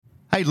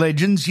Hey,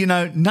 legends,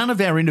 none of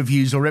our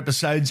interviews or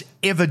episodes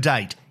ever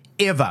date.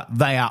 Ever.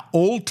 They are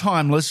all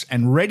timeless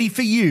and ready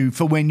for you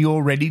for when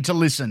you're ready to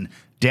listen.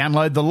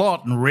 Download the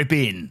lot and rip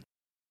in.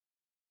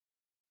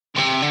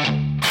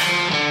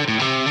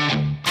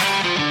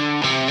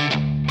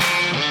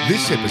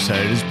 This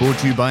episode is brought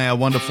to you by our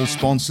wonderful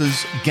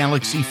sponsors,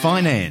 Galaxy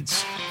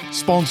Finance.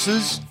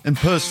 Sponsors and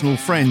personal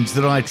friends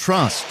that I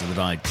trust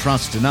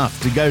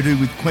enough to go to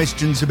with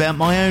questions about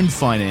my own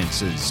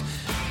finances.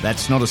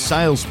 That's not a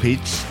sales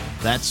pitch,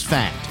 that's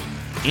fact.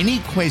 Any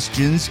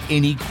questions,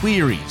 any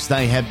queries,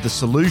 they have the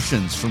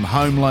solutions from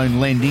home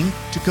loan lending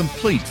to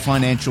complete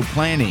financial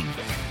planning.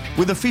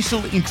 With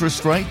official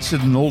interest rates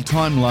at an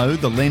all-time low,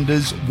 the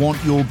lenders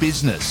want your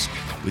business.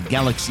 With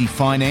Galaxy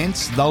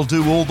Finance, they'll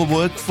do all the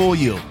work for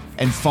you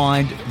and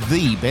find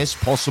the best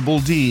possible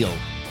deal.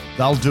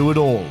 They'll do it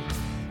all.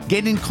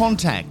 Get in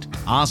contact,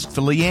 ask for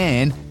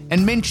Leanne,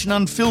 and mention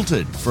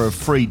Unfiltered for a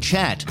free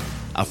chat.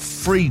 A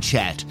free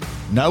chat.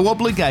 No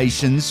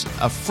obligations,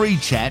 a free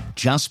chat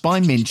just by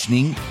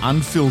mentioning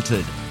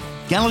Unfiltered.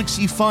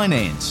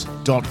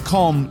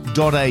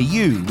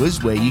 GalaxyFinance.com.au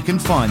is where you can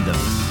find them.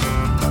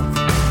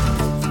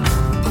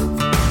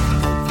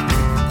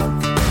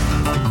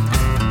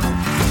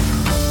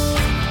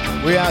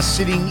 We are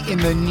sitting in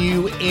the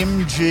new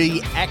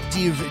MG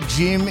Active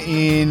Gym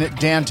in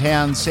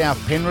downtown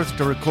South Penrith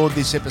to record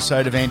this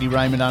episode of Andy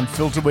Raymond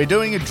Unfiltered. We're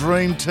doing a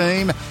dream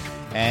team,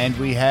 and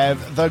we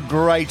have the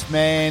great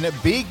man,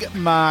 Big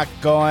Mark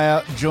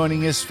Geyer,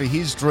 joining us for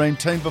his dream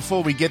team.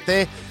 Before we get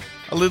there,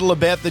 a little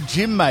about the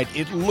gym, mate.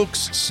 It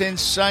looks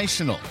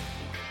sensational.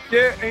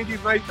 Yeah, Andy,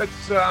 mate,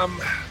 that's,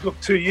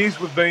 2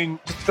 years. We've been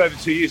just over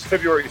 2 years.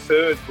 February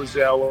 3rd was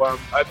our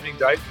opening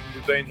date.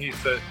 We've been here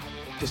for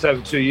just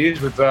over 2 years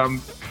with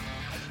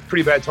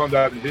pretty bad time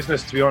to open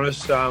business, to be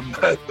honest.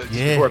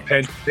 Before a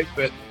pandemic,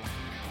 but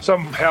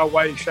somehow,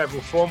 way, shape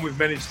or form, we've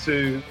managed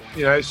to,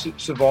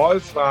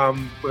 survive.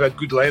 We've had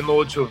good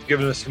landlords who have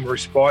given us some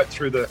respite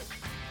through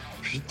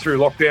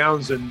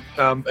lockdowns and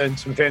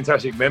some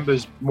fantastic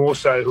members, more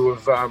so, who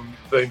have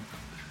been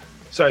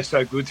so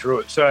good through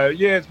it. So,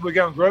 yeah, we're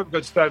going great. We've got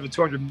just over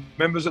 200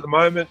 members at the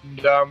moment,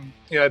 and,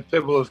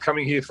 people are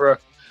coming here for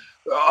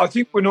I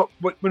think we're not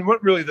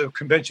really the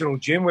conventional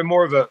gym. We're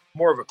more of a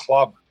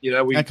club.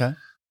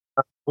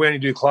 We only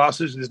do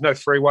classes. There's no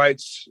free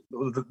weights.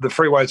 The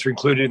free weights are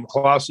included in the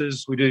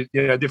classes. We do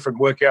different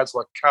workouts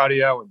like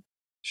cardio and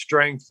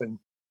strength and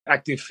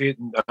active fit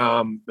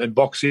and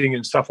boxing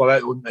and stuff like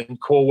that, and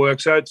core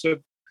work. So it's a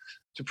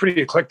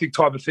pretty eclectic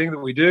type of thing that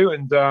we do.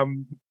 And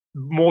the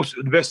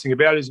best thing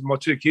about it is my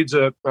two kids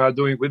are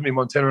doing it with me,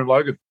 Montana and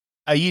Logan.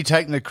 Are you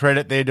taking the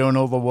credit? They're doing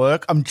all the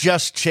work. I'm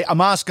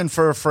asking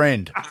for a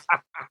friend.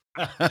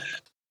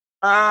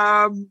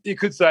 You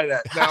could say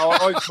that. No,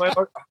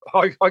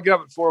 I get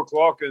up at 4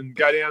 o'clock and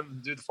go down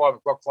and do the 5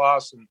 o'clock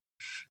class, and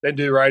then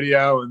do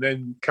radio, and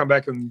then come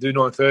back and do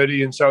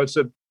 9:30. And so it's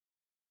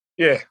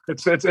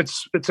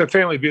a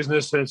family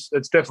business, and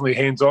it's definitely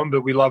hands on, but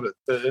we love it,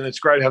 and it's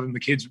great having the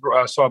kids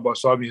side by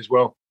side me as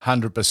well.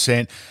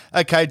 100%.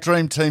 Okay,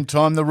 dream team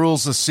time. The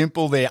rules are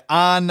simple. There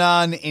are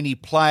none. Any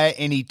player,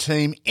 any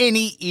team,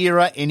 any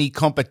era, any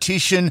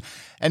competition,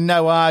 and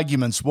no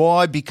arguments.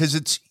 Why? Because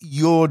it's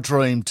your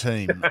dream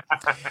team.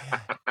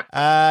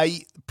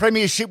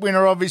 Premiership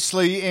winner,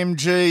 obviously,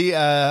 MG.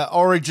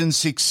 Origin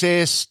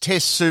success,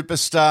 Test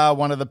superstar,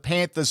 one of the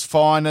Panthers'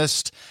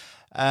 finest.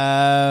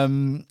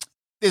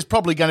 There's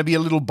probably going to be a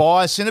little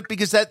bias in it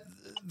because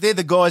they're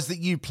the guys that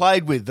you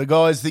played with, the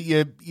guys that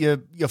you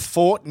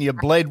fought and you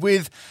bled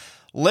with.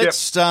 Let's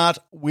start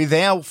with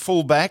our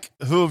fullback.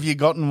 Who have you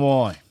got and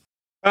why?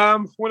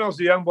 When I was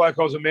a young bloke,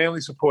 I was a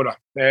Manly supporter,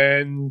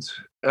 and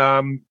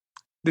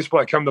this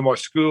bloke came to my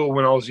school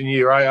when I was in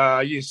year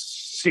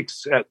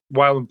 6 at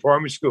Wayland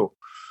Primary School.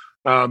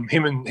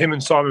 Him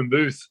and Simon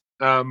Booth,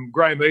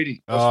 Graham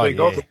Eady,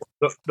 the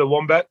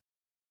Wombat.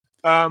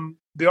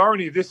 The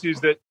irony of this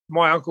is that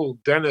my uncle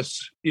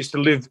Dennis used to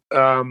live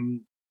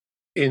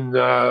he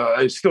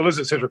still lives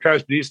at Central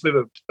Coast, but he used to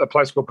live at a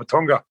place called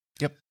Patonga.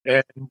 Yep.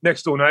 And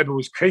next door neighbour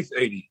was Keith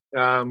Eady,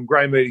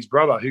 Graham Eady's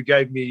brother, who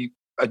gave me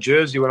a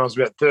jersey when I was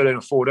about 13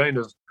 or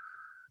 14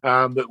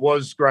 that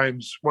was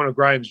one of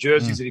Graham's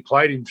jerseys that he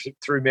played in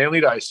through Manly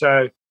days.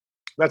 So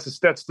that's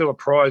still a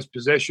prized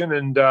possession.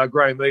 And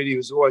Graham Eady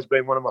has always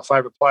been one of my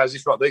favourite players,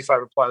 if not the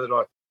favourite player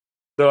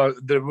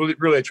that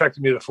really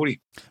attracted me to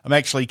footy. I'm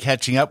actually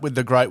catching up with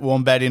the Great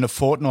Wombat in a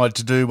fortnight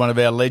to do one of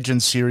our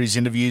Legends series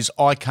interviews.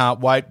 I can't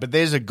wait. But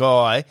there's a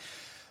guy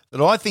that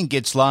I think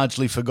gets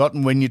largely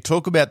forgotten when you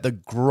talk about the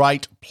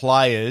great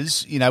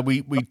players.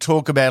 We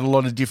talk about a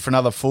lot of different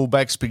other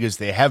fullbacks because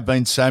there have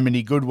been so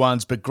many good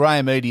ones, but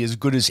Graham Eady is as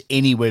good as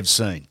any we've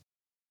seen.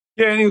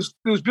 Yeah, and he was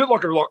built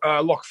like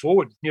a lock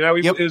forward. He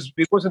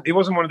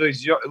wasn't one of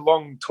these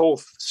long, tall,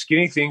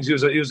 skinny things. He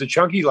was a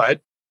chunky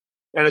lad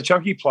and a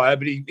chunky player,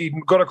 but he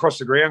got across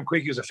the ground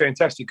quick. He was a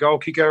fantastic goal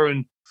kicker,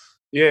 and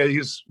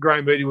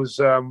Graham Eady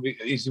was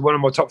he's one of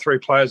my top 3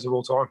 players of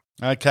all time.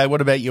 Okay, what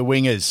about your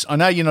wingers? I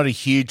know you're not a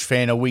huge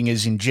fan of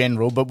wingers in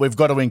general, but we've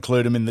got to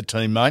include them in the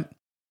team, mate.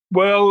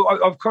 Well,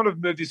 I've kind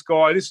of moved this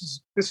guy.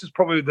 This is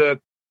probably the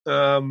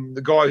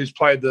guy who's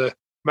played the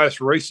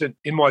most recent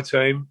in my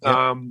team.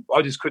 Yep.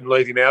 I just couldn't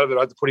leave him out of it.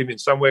 I had to put him in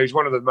somewhere. He's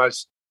one of the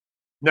most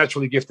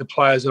naturally gifted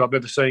players that I've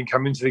ever seen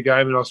come into the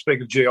game, and I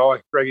speak of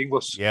GI, Greg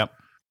Inglis. Yep.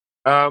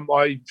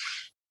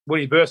 When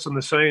he burst on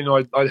the scene,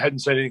 I hadn't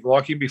seen anything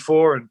like him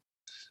before, and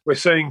we're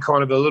seeing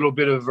kind of a little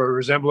bit of a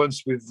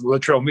resemblance with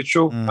Latrell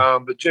Mitchell.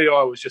 But GI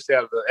was just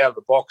out of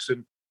the box,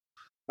 and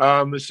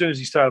as soon as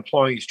he started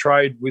applying his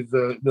trade with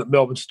the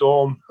Melbourne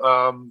Storm,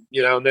 and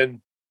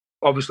then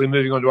obviously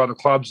moving on to other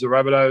clubs, the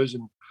Rabbitohs,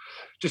 and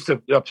just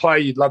a player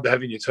you'd love to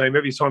have in your team.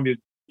 Every time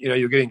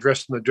you're getting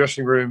dressed in the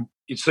dressing room,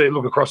 you'd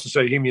look across to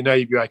see him, you'd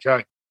be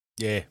okay.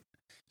 Yeah.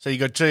 So you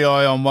got GI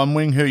on one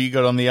wing. Who you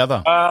got on the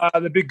other?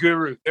 The big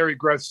guru, Eric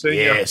Grath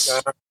Senior,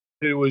 yes.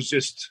 Who was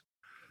just,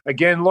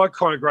 again, like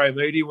kind of Graham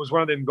Eady, was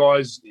one of them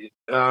guys in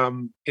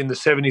the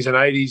 70s and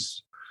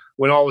 80s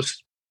when I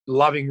was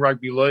loving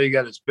rugby league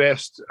at its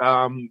best.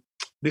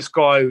 This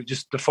guy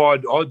just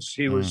defied odds.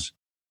 He was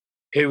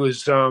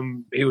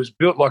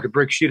built like a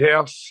brick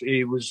shithouse.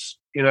 He was,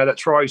 that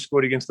try he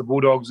scored against the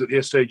Bulldogs at the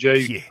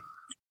SCG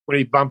when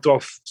he bumped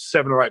off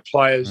 7 or 8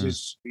 players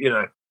is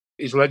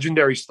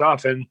legendary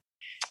stuff. And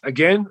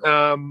again,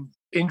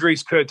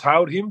 injuries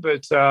curtailed him,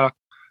 but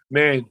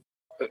man,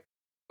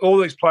 all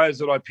these players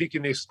that I pick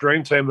in this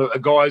dream team are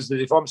guys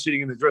that if I'm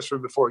sitting in the dressing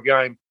room before a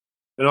game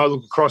and I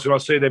look across and I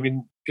see them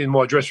in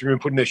my dressing room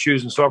putting their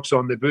shoes and socks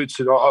on, their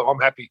boots, and I'm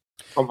happy.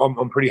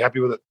 I'm pretty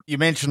happy with it. You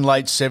mentioned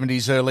late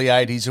 70s, early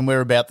 80s, and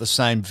we're about the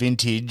same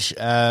vintage.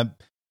 I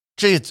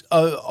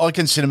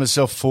consider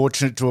myself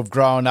fortunate to have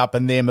grown up,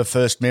 and they're my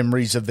first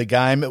memories of the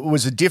game. It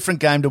was a different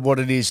game to what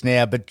it is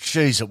now, but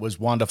geez, it was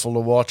wonderful to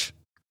watch.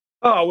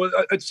 Oh, well,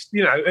 it's,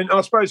 and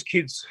I suppose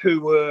kids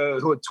who are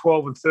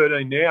 12 and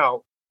 13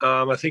 now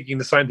are thinking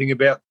the same thing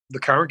about the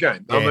current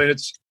game. Yeah. I mean,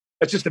 it's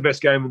just the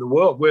best game in the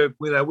world. We're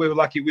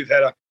lucky we've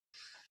had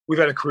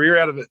a career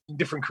out of it, in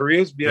different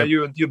careers.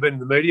 You've been in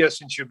the media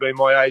since you've been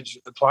my age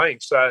playing,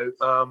 so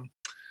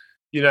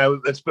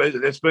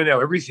it's been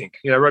our everything.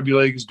 Rugby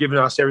league has given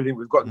us everything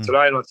we've gotten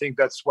today, and I think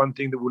that's one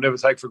thing that we'll never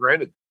take for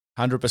granted.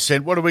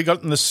 100%. What have we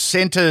got in the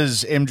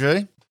centres,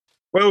 MG?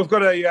 Well, we've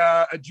got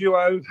a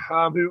duo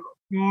who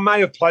may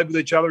have played with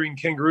each other in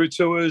kangaroo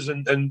tours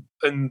and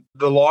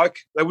the like.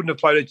 They wouldn't have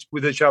played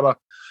with each other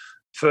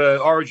for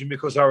Origin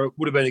because they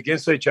would have been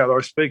against each other.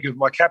 I speak of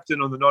my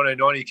captain on the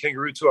 1990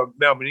 kangaroo tour,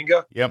 Mal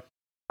Meninga. Yep.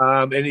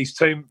 And his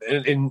team,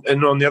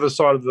 and on the other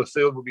side of the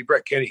field would be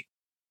Brett Kenny.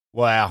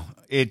 Wow.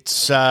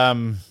 It's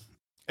hard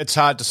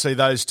to see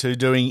those two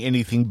doing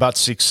anything but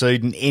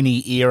succeed in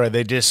any era.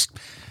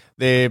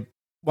 They're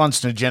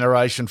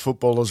once-in-a-generation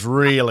footballers,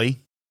 really.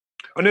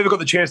 I never got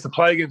the chance to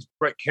play against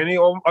Brett Kenny.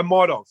 I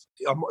might have.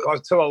 I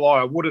tell a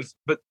lie. I would have,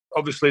 but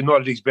obviously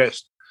not at his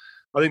best.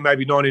 I think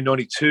maybe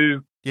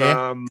 1992.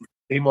 Yeah.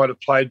 He might have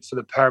played for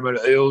the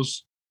Parramatta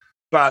Eels.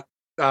 But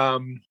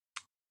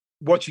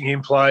watching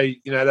him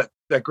play,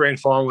 that grand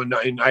final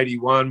in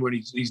 81 when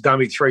he's done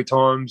me 3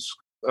 times,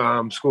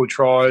 scored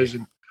tries,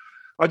 and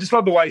I just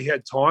love the way he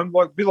had time,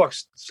 a bit like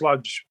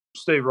Sludge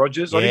Steve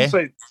Rogers. Yeah.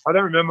 I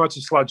don't remember much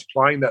of Sludge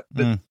playing that.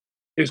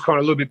 He was kind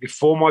of a little bit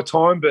before my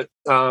time, but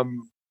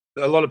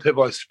a lot of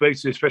people I speak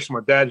to, especially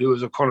my dad, who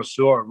is a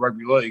connoisseur of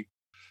rugby league,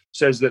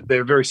 says that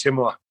they're very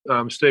similar,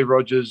 Steve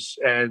Rogers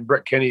and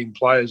Brett Kenny in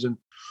players. And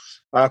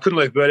I couldn't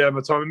leave Bird out of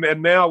my time.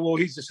 And Mal, well,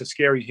 he's just a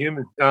scary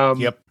human.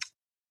 Yep.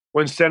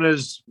 When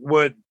centres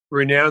weren't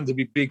renowned to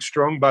be big,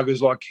 strong buggers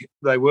like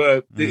they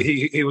were,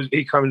 he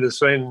came into the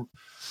scene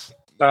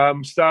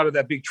and started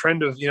that big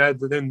trend of,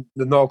 then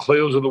the Noel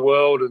Cleals of the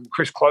world and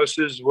Chris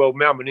Closes. Well,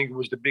 Mal Meninga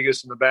was the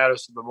biggest and the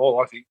baddest of them all,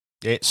 I think.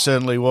 Yeah, it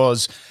certainly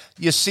was.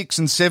 Your 6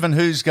 and 7,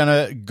 who's going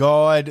to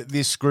guide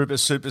this group of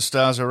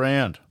superstars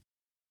around?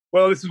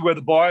 Well, this is where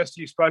the bias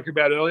you spoke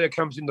about earlier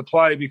comes into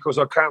play because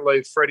I can't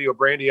leave Freddie or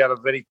Brandy out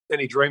of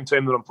any dream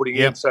team that I'm putting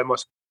in. So my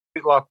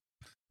Hitler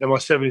and my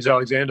 7 is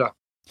Alexander.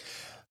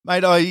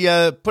 Mate,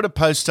 I put a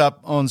post up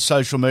on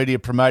social media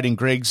promoting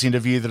Greg's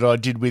interview that I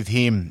did with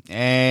him,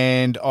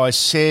 and I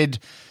said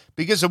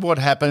because of what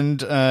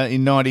happened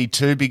in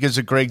 92, because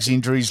of Greg's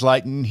injuries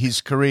late in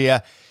his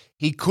career,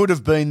 he could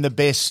have been the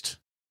best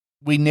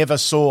we never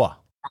saw.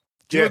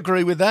 Do you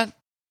agree with that?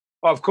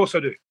 Oh, of course I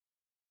do.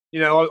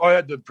 I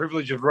had the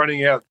privilege of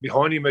running out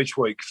behind him each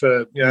week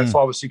for 5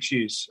 or 6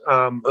 years.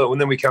 And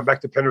then we came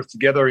back to Penrith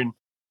together in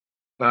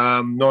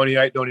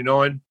 98,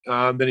 99.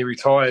 Then he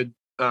retired.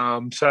 I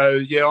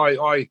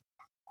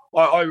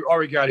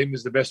regard him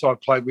as the best I've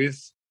played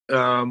with.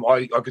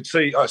 I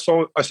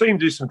see him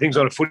do some things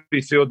on a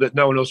footy field that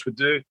no one else would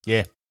do.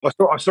 Yeah,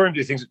 I saw him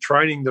do things at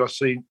training that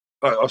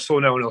I saw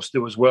no one else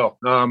do as well.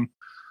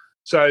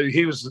 So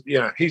he was,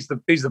 he's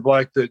the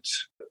bloke that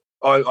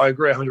I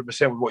agree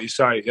 100% with what you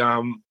say.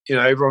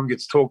 Everyone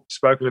gets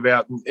spoken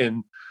about,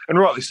 and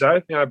rightly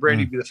so.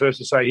 Brandy would be the first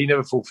to say he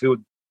never fulfilled.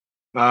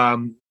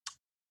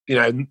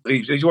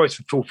 He's always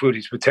fulfilled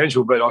his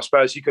potential, but I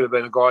suppose he could have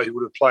been a guy who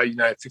would have played,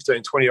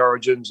 15, 20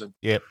 Origins, and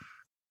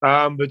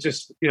but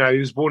just he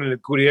was born in a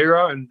good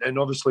era, and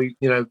obviously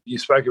you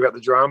spoke about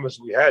the dramas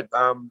we had.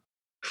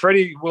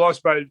 Freddie, well, I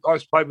played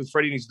with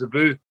Freddie in his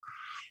debut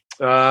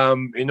in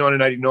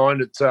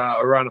 1989 at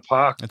Arana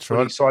Park. That's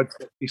right.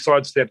 He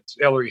sidestepped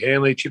Ellery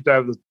Hanley, chipped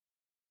over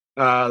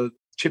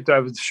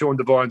Sean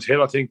Devine's head,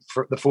 I think,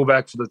 for the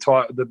fullback for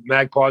the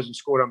Magpies, and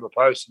scored under the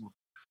post. And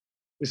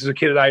this is a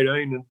kid at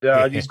 18,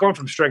 and he's gone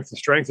from strength to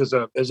strength as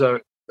a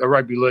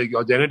rugby league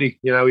identity.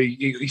 You know,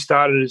 he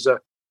started as a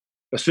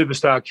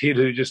superstar kid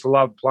who just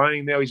loved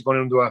playing. Now he's gone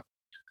into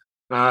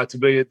to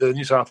be the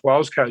New South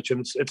Wales coach,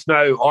 and it's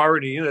no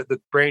irony in it that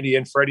Brandy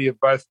and Freddie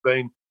have both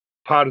been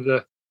part of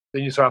the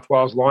New South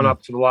Wales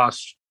lineup for the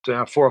last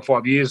 4 or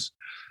 5 years.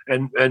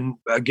 And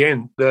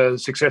again, the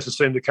successes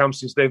seem to come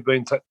since they've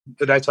been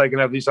taken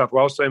over the New South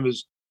Wales team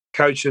as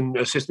coach and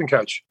assistant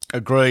coach.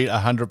 Agree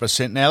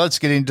 100%. Now let's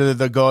get into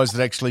the guys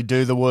that actually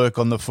do the work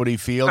on the footy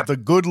field, the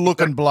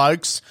good-looking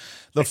blokes,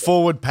 the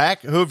forward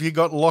pack. Who have you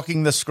got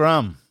locking the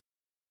scrum?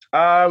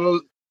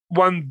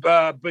 One,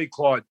 B.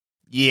 Clyde.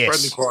 Yes.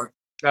 Bradley Clyde.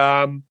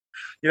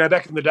 You know,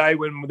 back in the day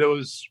when there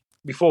was,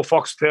 before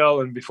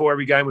Foxtel and before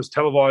every game was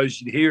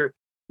televised,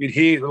 you'd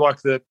hear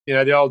like the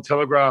old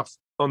telegraph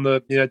on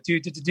the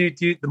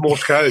the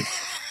Morse code.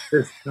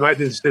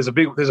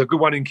 There's a good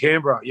one in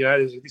Canberra. You know,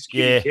 there's this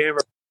kid in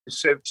Canberra,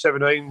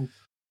 17,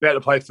 about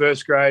to play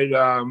first grade.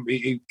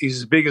 He's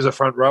as big as a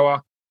front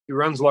rower. He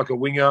runs like a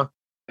winger,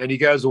 and he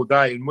goes all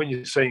day. And when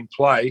you see him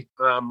play,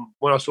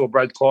 when I saw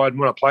Brad Clyde and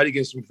when I played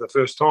against him for the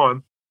first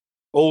time,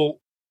 all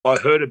I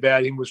heard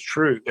about him was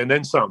true, and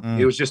then some.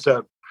 He was just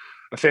a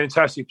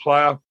fantastic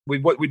player.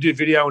 We do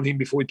video on him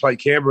before we play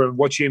Canberra and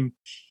watch him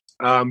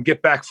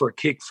get back for a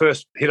kick,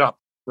 first hit up.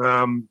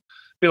 A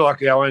bit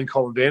like our own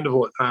Colin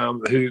Vandervoort,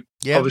 who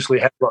obviously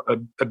had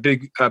a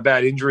big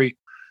bad injury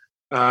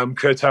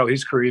curtail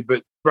his career.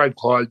 But Brad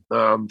Clyde,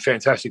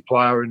 fantastic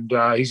player, and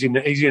he's in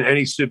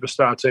any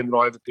superstar team that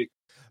I ever pick.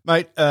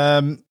 Mate,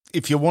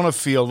 if you want to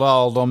feel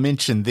old, I'll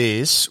mention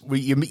this.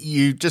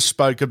 You just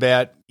spoke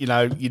about, you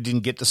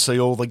didn't get to see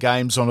all the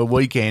games on a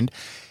weekend.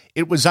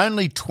 It was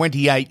only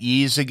 28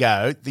 years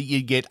ago that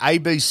you'd get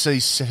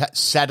ABC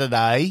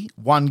Saturday,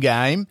 one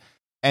game,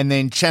 and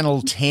then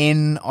Channel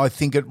 10, I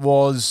think it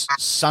was,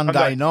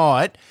 Sunday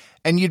night,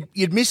 and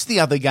you'd miss the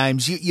other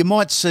games. You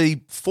might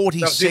see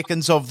 40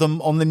 seconds of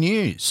them on the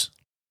news.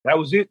 That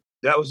was it.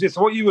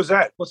 So what year was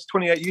that? What's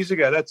 28 years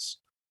ago? That's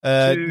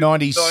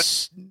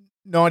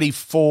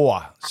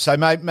 94. So,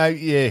 maybe,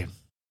 yeah.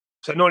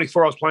 So,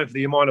 94, I was playing for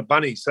the Yamina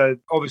Bunnies. So,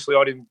 obviously,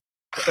 I didn't.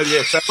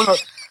 So,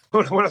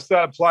 when I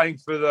started playing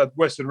for the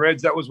Western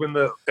Reds, that was when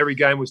every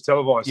game was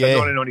televised. So,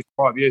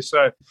 1995, yeah.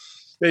 So,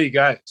 there you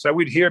go. So,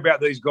 we'd hear about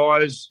these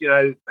guys,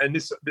 and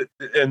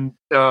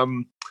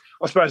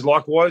I suppose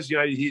likewise,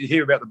 you'd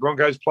hear about the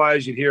Broncos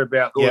players, you'd hear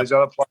about all these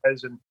other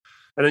players, and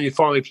then you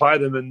finally play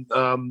them. And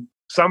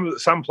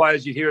some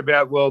players you hear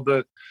about, well,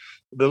 the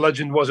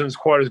legend wasn't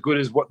quite as good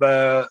as what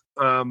the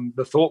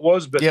thought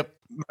was, but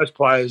most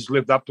players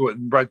lived up to it,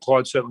 and Brad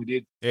Clyde certainly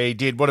did. Yeah, he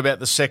did. What about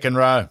the second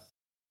row?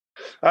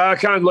 I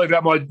can't leave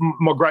out my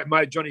great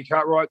mate, Johnny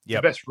Cartwright,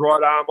 the best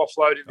right arm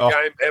offload in the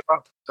game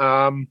ever.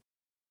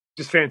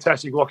 Just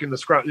fantastic locking the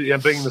scrum,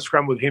 being in the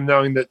scrum with him,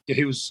 knowing that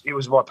he was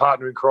my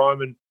partner in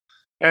crime.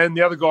 And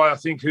the other guy I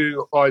think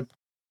who I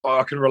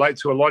can relate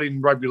to a lot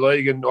in rugby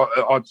league, and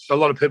a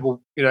lot of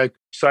people,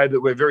 say that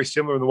we're very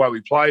similar in the way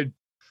we played.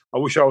 I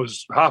wish I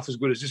was half as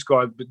good as this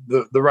guy, but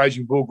the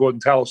Raging Bull,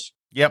 Gordon Tallis.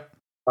 Yep.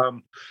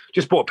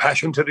 Just brought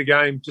passion to the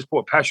game, just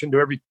brought passion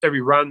to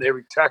every run,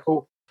 every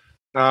tackle,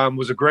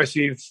 was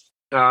aggressive.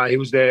 He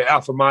was their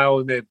alpha male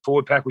in their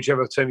forward pack,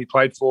 whichever team he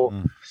played for.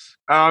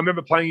 I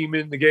remember playing him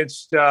in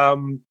against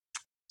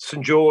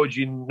St George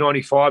in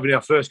 95 in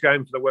our first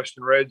game for the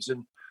Western Reds,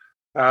 and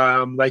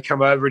they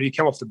come over and he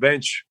came off the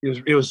bench.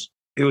 He was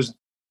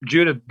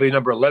due to be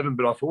number 11,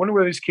 but I thought, I wonder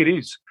where this kid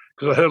is,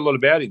 because I heard a lot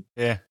about him.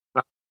 Yeah.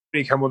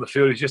 When he come on the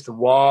field, he's just a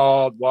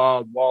wild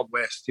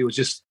west. He was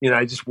just,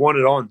 just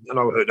wanted on. And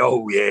I heard,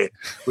 oh, yeah,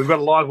 we've got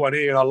a live one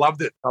here. And I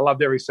loved it. I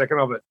loved every second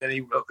of it.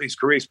 And his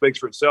career speaks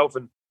for itself.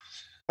 And,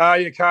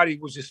 Cardi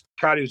was just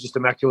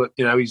immaculate.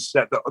 He's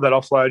that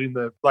offload in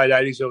the late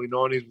 80s, early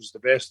 90s was the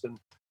best.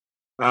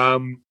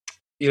 And,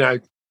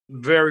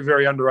 very,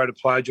 very underrated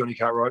player, Johnny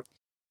Cartwright.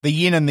 The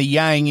yin and the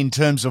yang in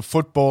terms of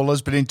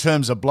footballers, but in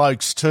terms of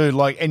blokes too.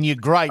 And you're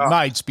great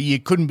mates, but you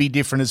couldn't be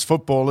different as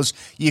footballers.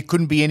 You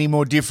couldn't be any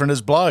more different as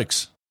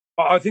blokes.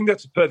 I think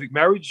that's a perfect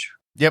marriage.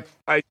 Yep.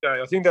 AJ,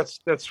 I think that's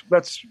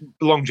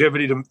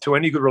longevity to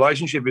any good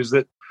relationship, is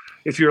that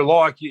if you're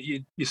alike,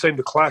 you seem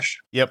to clash.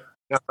 Yep.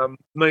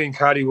 Me and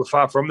Cardi were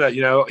far from that.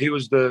 He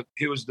was the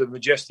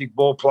majestic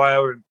ball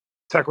player and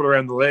tackled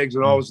around the legs,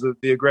 and I was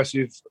the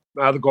aggressive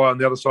other guy on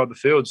the other side of the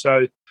field.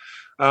 So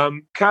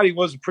Cardi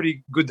was a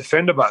pretty good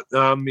defender, but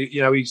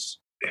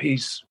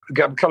he's a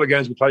couple of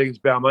games we played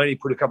against Balmain, he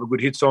put a couple of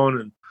good hits on,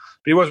 but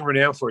he wasn't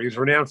renowned for it. He was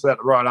renowned for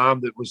that right arm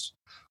that was.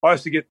 I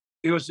used to get.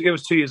 He was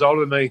 2 years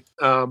older than me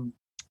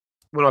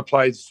when I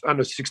played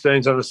under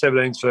 16s, under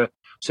 17s for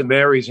St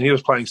Mary's, and he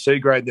was playing C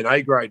grade and then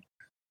A grade.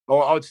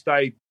 I would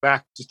stay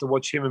back just to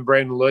watch him and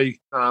Brandon Lee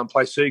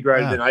play C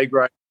grade and then A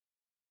grade.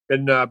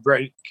 Then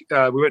Brett,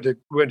 we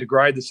went to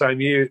grade the same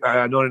year,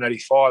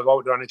 1985. I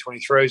went to under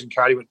 23s, and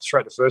Cardi went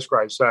straight to first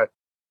grade. So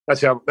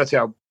that's how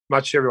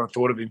much everyone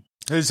thought of him.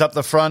 Who's up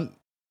the front,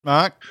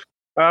 Mark?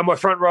 My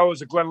front row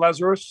is Glenn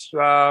Lazarus.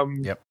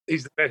 Yep.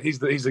 He's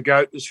the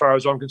GOAT as far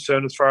as I'm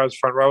concerned, as far as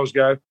front rowers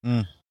go.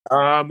 And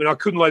I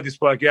couldn't leave this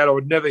bloke out. I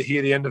would never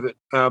hear the end of it.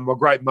 My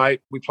great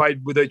mate. We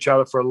played with each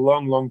other for a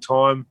long, long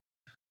time.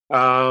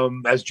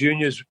 As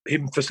juniors,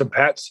 him for some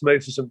Pats, me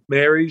for some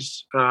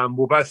Marys. We're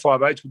both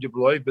 5'8", would you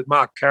believe? But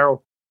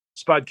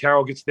Spud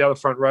Carroll gets the other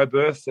front row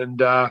berth, and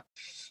the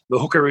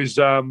hooker is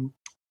the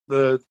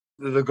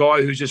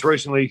guy who's just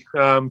recently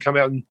come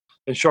out and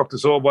shocked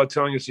us all by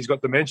telling us he's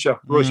got dementia,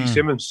 Royce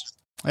Simmons.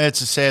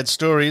 It's a sad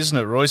story, isn't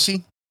it, Royce?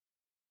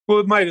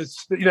 Well, mate,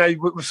 it's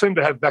we seem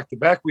to have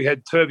back-to-back. We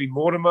had Turvey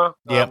Mortimer.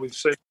 Yep. We've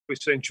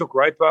seen Chook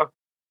Raper.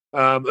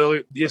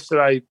 Earlier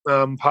yesterday,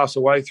 pass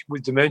away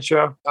with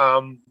dementia.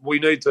 We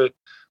need,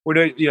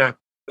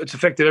 it's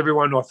affected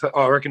everyone,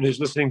 I reckon, who's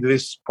listening to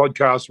this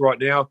podcast right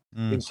now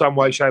in some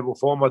way, shape, or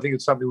form. I think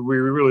it's something we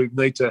really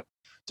need to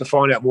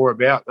find out more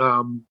about.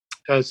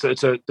 It's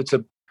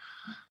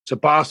a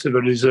bastard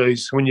of a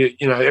disease. When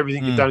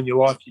everything you've done in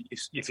your life,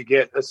 you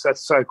forget.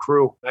 That's so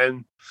cruel.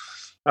 And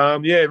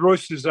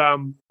Royce is.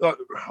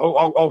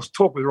 I'll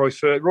talk with Royce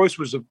first. Royce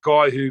was a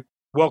guy who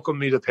welcomed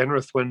me to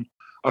Penrith when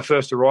I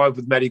first arrived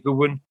with Matty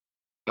Goodwin.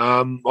 He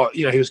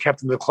was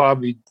captain of the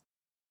club.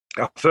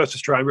 Our first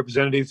Australian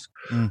representative.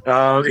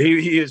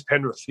 He is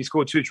Penrith. He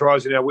scored 2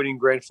 tries in our winning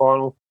grand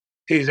final.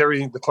 He's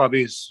everything the club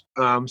is.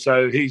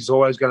 So he's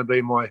always going to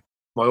be my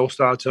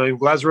all-star team.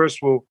 Lazarus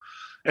will,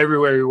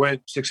 everywhere he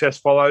went, success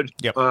followed.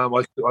 Yep.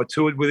 I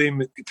toured with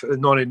him in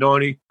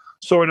 1990.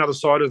 Saw another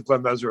side of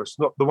Glenn Lazarus,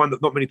 not the one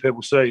that not many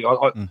people see.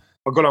 I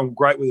got on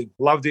great with him,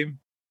 loved him.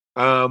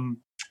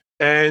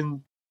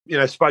 And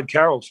Spud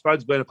Carroll.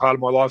 Spud's been a part of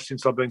my life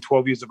since I've been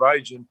 12 years of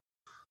age, and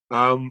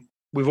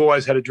we've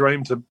always had a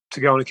dream to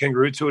go on a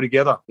kangaroo tour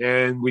together,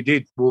 and we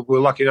did. We're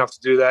lucky enough to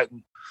do that,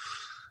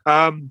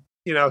 and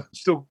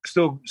still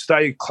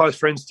stay close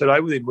friends today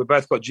with him. We've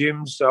both got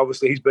gyms.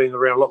 Obviously, he's been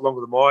around a lot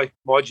longer than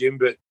my gym,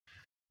 but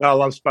I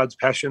love Spud's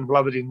passion.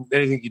 Love it in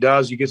anything he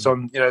does. He gets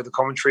on, the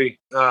commentary.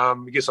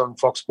 He gets on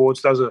Fox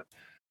Sports. Does a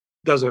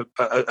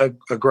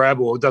grab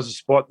or does a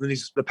spot, and then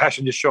the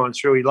passion just shines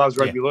through. He loves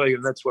rugby league,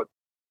 and that's what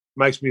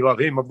makes me love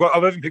him.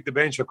 I've even picked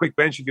a quick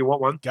bench if you want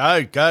one.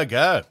 Go.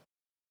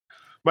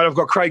 Mate, I've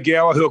got Craig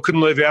Gower, who I couldn't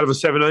leave out of a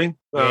 17.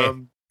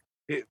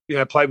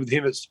 Played with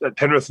him at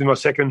Penrith in my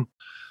second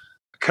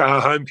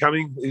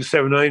homecoming. He was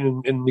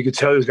 17, and you could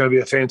tell he was going to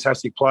be a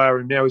fantastic player,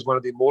 and now he's one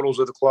of the immortals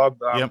of the club.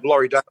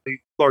 Laurie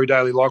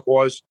Daly,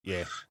 likewise.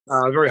 Yeah.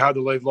 Very hard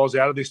to leave Loz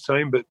out of this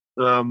team, but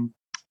I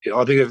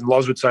think even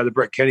Loz would say that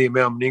Brett Kenny and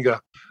Mal Meninga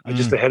are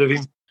just ahead of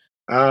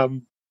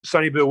him.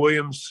 Sonny Bill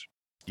Williams.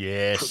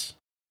 Yes.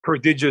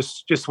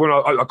 Prodigious. Just when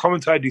I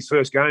commentated his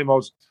first game, I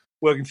was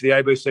working for the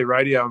ABC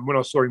radio, and when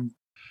I saw him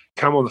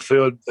come on the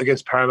field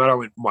against Parramatta, I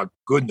went, my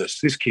goodness,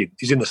 this kid,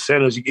 he's in the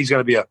centres. He's going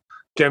to be a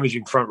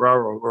damaging front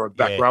rower or a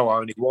back rower,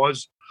 and he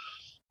was.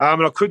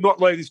 And I could not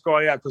leave this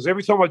guy out, because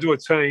every time I do a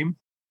team,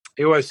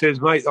 he always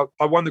says, mate,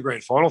 I won the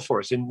grand final for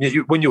us. And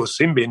when you were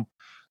Simbin,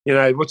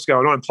 what's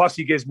going on? Plus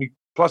he fixes me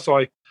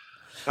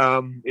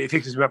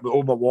up with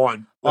all my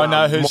wine. I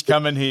know who's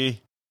coming here.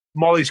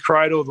 Molly's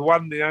Cradle, the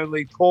one, the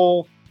only,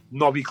 Paul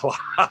Nobby Clark.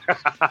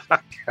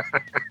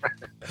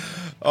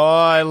 Oh,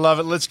 I love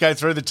it. Let's go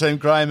through the team.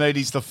 Graham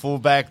Eady's the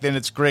fullback. Then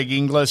it's Greg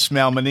Inglis,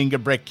 Mal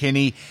Meninga, Brett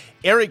Kenny,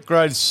 Eric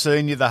Groves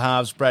Sr., the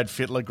halves, Brad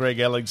Fittler, Greg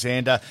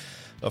Alexander.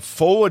 The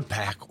forward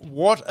pack.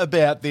 What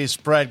about this?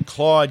 Brad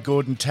Clyde,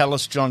 Gordon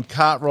Tallis, John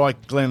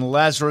Cartwright, Glenn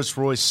Lazarus,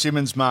 Royce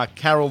Simmons, Mark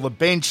Carroll. The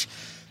bench,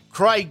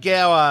 Craig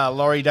Gower,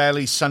 Laurie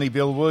Daly, Sonny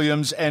Bill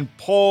Williams, and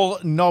Paul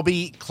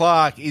Nobby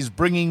Clark is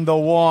bringing the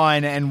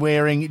wine and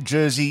wearing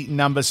jersey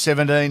number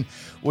 17.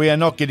 We are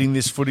not getting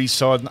this footy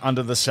side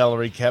under the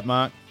salary cap,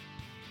 Mark.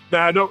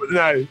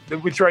 No.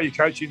 We throw your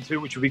coach into,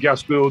 which will be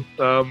Gus Gould.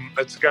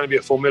 It's going to be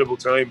a formidable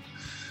team.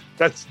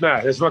 It's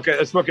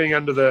not getting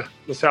under the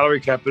salary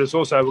cap, but it's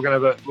also we're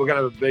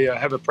going to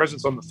have a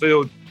presence on the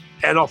field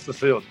and off the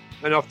field.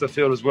 And off the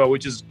field as well,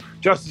 which is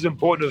just as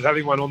important as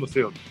having one on the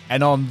field.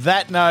 And on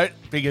that note,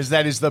 because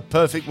that is the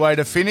perfect way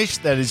to finish,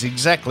 that is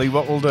exactly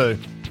what we'll do.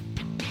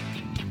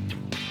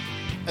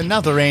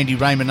 Another Andy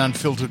Raymond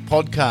Unfiltered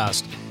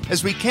podcast.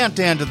 As we count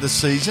down to the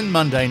season,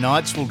 Monday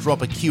nights we'll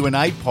drop a Q&A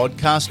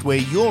podcast where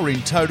you're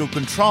in total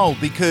control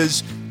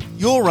because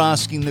you're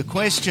asking the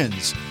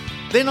questions.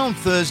 Then on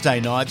Thursday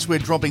nights, we're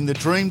dropping the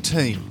Dream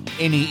Team.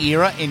 Any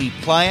era, any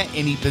player,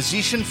 any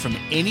position from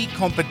any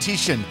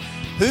competition.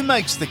 Who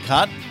makes the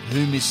cut,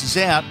 who misses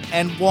out,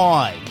 and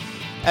why.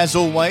 As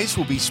always,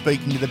 we'll be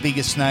speaking to the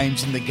biggest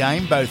names in the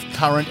game, both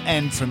current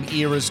and from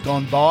eras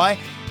gone by,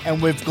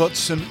 and we've got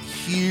some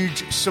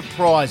huge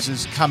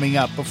surprises coming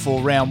up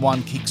before round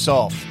 1 kicks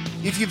off.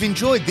 If you've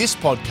enjoyed this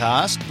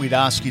podcast, we'd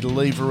ask you to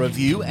leave a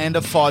review and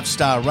a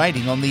 5-star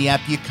rating on the app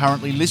you're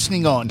currently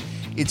listening on.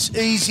 It's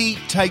easy,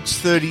 takes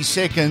 30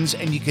 seconds,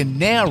 and you can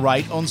now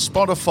rate on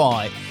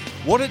Spotify.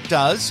 What it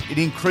does, it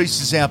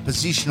increases our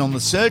position on the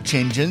search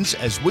engines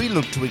as we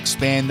look to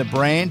expand the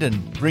brand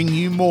and bring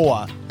you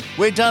more.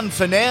 We're done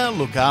for now.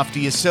 Look after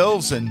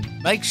yourselves and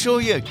make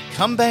sure you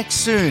come back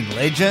soon,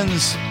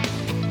 legends.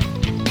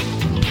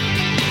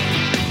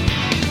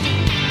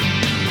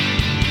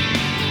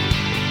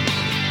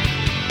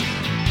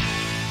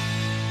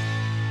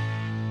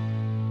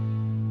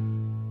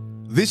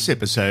 This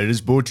episode is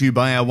brought to you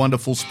by our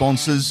wonderful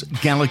sponsors,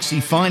 Galaxy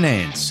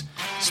Finance.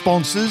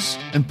 Sponsors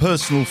and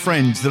personal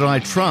friends that I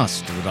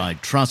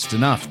trust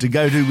enough to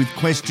go to with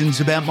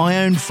questions about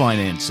my own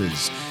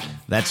finances.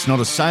 That's not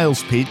a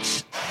sales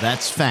pitch,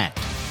 that's fact.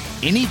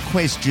 Any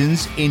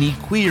questions, any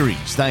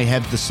queries, they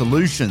have the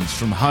solutions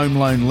from home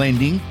loan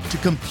lending to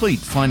complete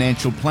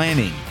financial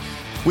planning.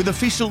 With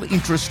official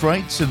interest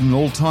rates at an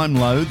all-time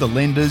low, the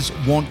lenders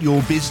want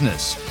your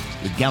business.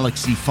 With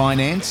Galaxy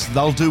Finance,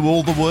 they'll do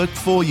all the work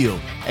for you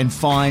and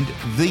find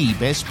the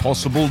best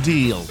possible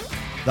deal.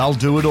 They'll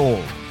do it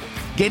all.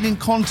 Get in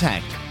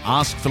contact,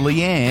 ask for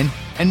Leanne,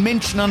 and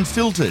mention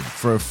Unfiltered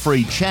for a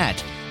free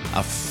chat.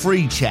 A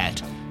free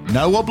chat.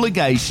 No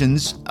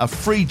obligations, a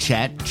free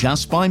chat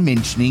just by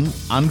mentioning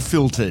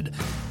Unfiltered.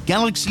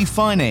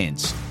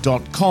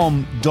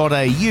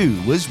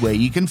 GalaxyFinance.com.au is where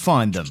you can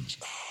find them.